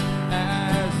else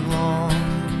as long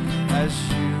as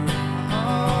you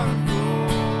are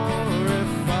glorified.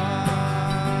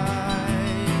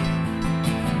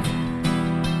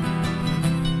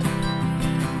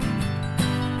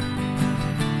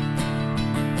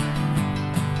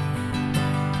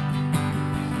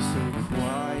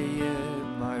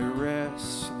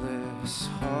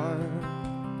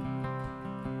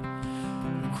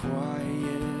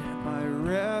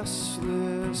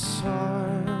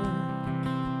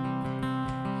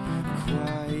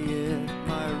 quiet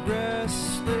my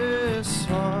restless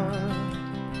heart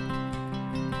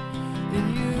in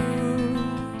you.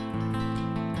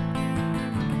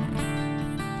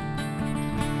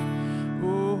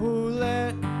 Oh,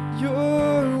 let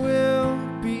your will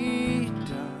be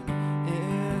done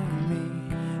in me.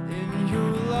 In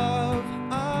your love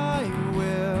I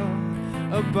will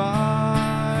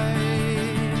abide.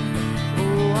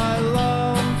 Oh, I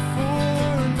long for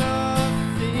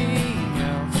nothing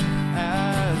else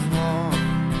as long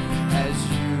as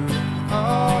you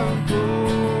are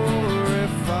glorified.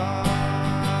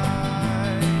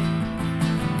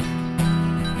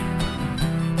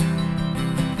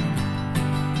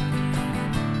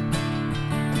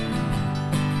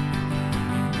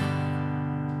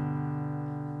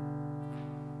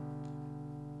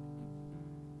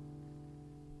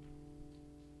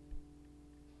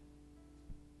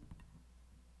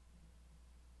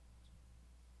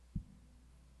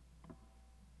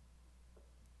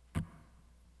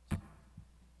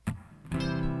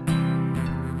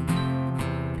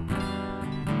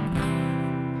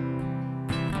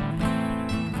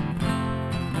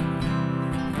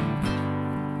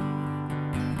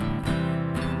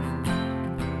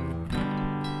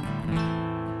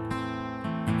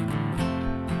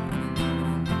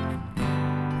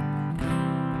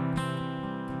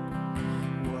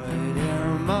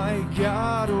 Whatever my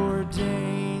God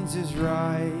ordains is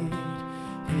right.